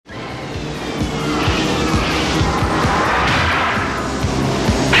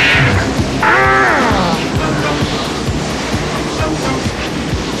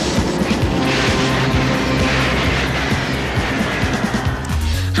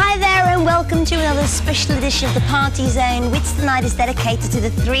welcome to another special edition of the Party Zone, which tonight is dedicated to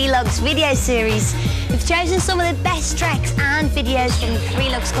the Three Lugs video series. We've chosen some of the best tracks and videos from the Three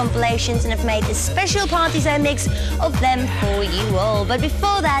Lugs compilations and have made a special Party Zone mix of them for you all. But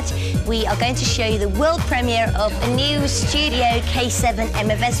before that, we are going to show you the world premiere of a new Studio K7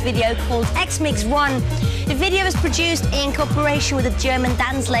 MFS video called X-Mix 1. The video is produced in cooperation with the German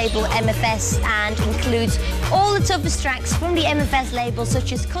dance label MFS and includes all the toughest tracks from the MFS label,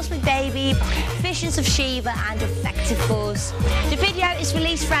 such as Cosmic Baby, Visions of Shiva and Effective Force. The video is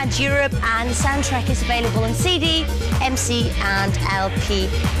released throughout Europe and the soundtrack is available on CD, MC and LP.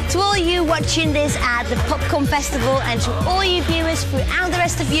 To all you watching this at the Popcorn Festival and to all you viewers throughout the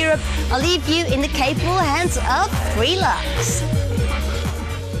rest of Europe, I'll leave you in the capable hands of Three Lugs.